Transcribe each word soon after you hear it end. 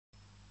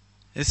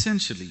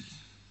Essentially,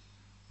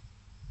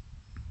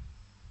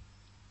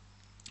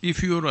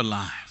 if you're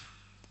alive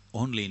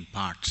only in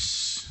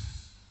parts,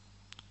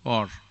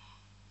 or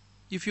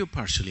if you're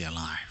partially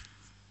alive,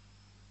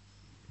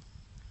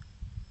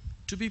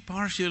 to be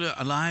partially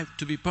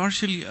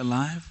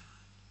alive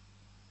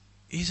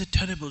is a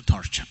terrible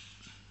torture.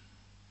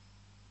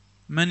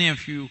 Many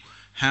of you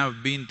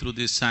have been through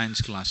these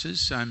science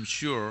classes, I'm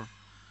sure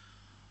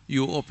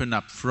you opened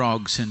up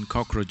frogs and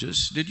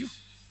cockroaches, did you?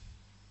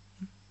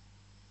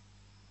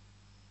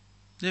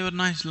 They were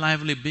nice,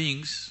 lively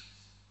beings,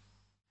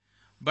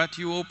 but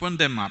you opened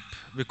them up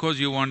because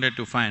you wanted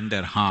to find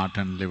their heart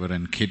and liver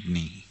and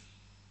kidney.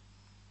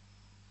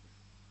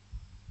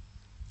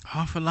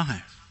 Half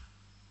alive,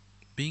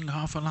 being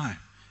half alive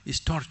is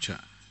torture.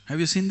 Have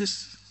you seen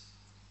this?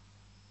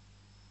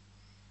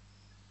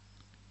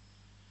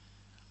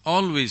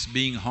 Always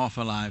being half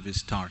alive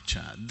is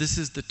torture. This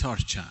is the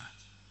torture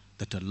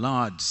that a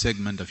large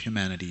segment of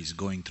humanity is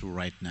going through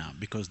right now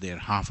because they're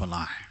half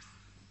alive.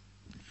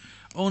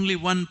 Only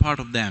one part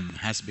of them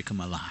has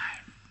become alive.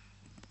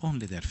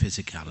 Only their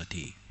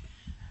physicality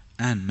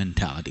and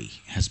mentality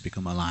has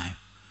become alive.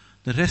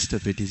 The rest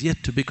of it is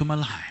yet to become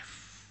alive.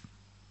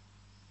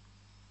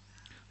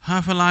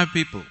 Half-alive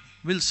people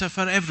will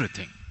suffer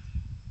everything.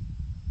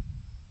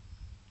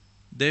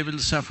 They will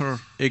suffer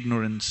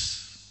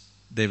ignorance,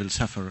 they will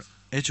suffer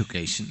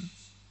education,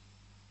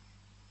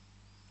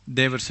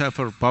 they will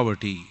suffer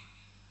poverty,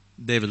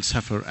 they will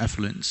suffer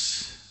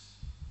affluence,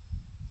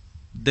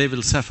 they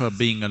will suffer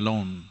being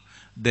alone,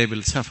 they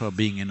will suffer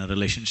being in a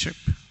relationship.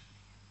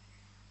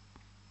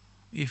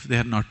 If they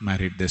are not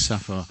married, they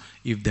suffer.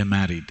 If they're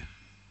married,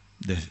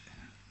 if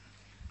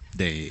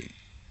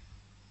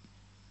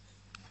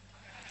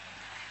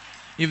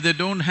they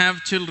don't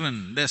have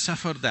children, they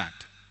suffer that.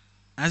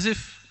 As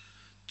if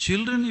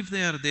children, if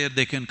they are there,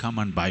 they can come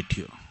and bite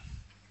you.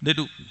 They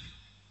do.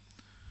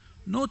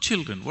 No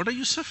children, what are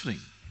you suffering?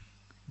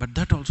 But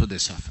that also they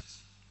suffer.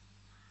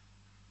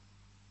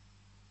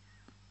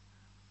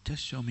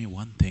 Just show me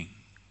one thing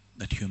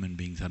that human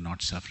beings are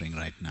not suffering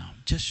right now.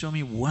 Just show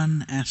me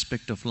one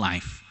aspect of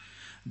life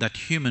that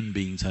human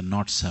beings are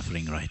not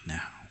suffering right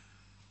now.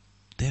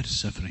 They're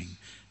suffering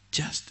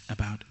just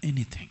about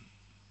anything,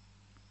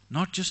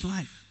 not just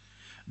life.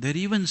 They're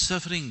even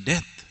suffering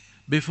death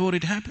before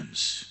it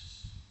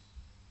happens.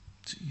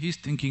 He's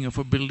thinking of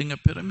building a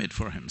pyramid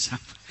for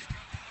himself.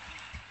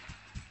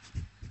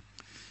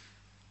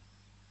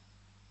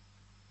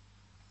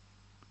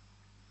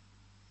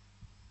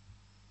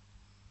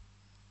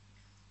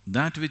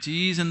 That which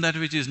is and that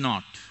which is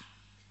not,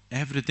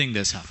 everything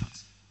they suffer.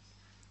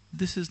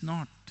 This is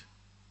not.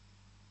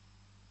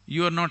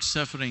 You are not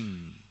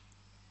suffering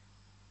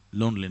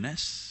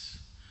loneliness,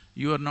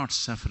 you are not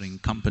suffering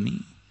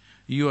company,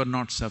 you are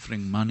not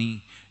suffering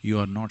money, you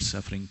are not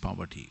suffering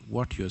poverty.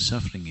 What you're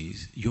suffering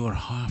is, you're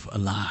half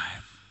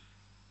alive.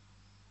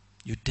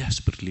 You're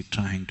desperately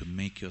trying to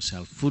make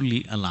yourself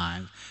fully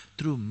alive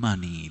through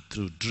money,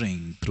 through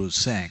drink, through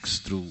sex,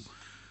 through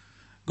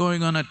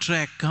going on a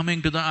trek,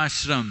 coming to the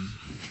ashram.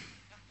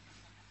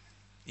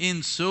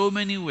 In so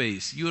many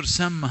ways, you're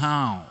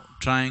somehow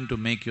trying to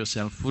make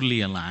yourself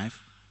fully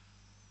alive,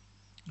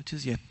 which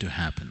is yet to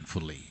happen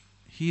fully.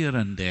 Here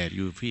and there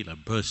you feel a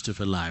burst of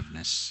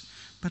aliveness,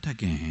 but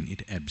again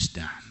it ebbs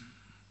down.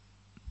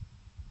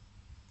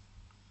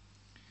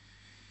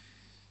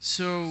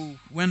 So,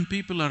 when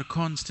people are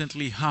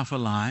constantly half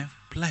alive,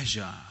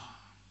 pleasure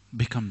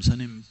becomes an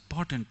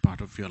important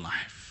part of your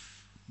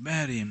life,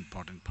 very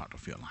important part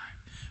of your life.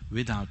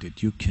 Without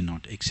it, you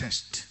cannot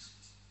exist.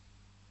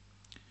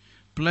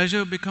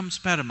 Pleasure becomes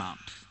paramount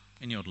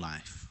in your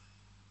life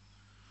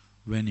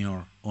when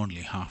you're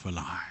only half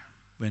alive,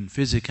 when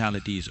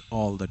physicality is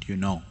all that you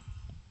know.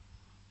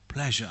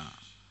 Pleasure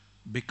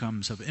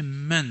becomes of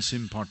immense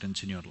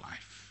importance in your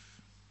life.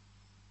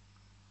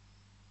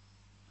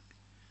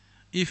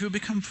 If you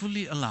become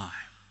fully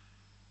alive,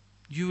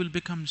 you will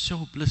become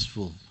so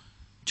blissful,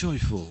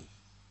 joyful,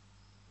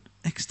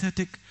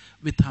 ecstatic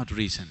without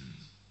reason.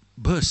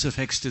 Bursts of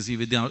ecstasy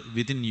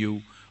within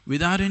you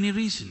without any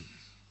reason.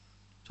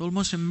 It's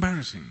almost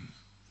embarrassing.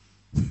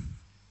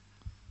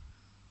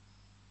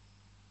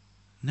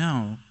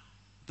 Now,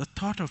 the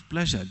thought of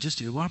pleasure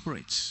just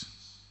evaporates.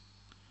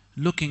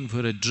 Looking for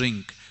a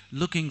drink,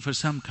 looking for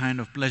some kind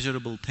of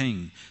pleasurable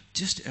thing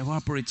just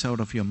evaporates out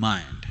of your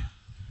mind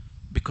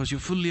because you're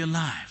fully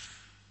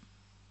alive.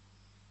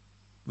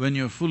 When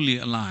you're fully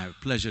alive,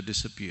 pleasure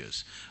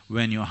disappears.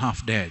 When you're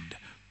half dead,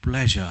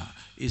 pleasure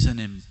is an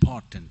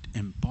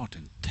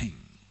important thing.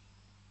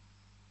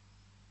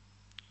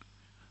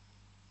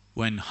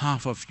 When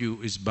half of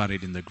you is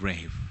buried in the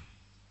grave,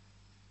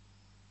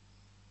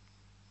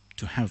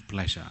 to have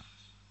pleasure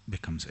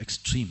becomes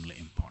extremely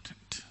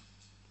important.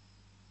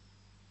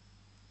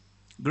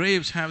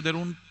 Graves have their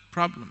own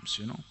problems,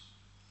 you know.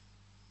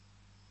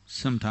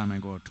 Some time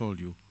ago I told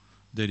you,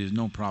 there is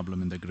no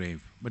problem in the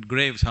grave. But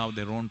graves have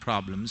their own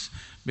problems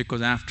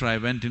because after I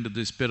went into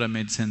these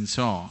pyramids and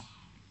saw,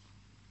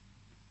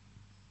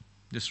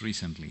 just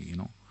recently, you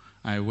know,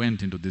 I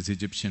went into these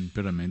Egyptian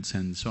pyramids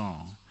and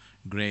saw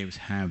graves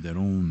have their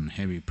own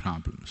heavy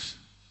problems.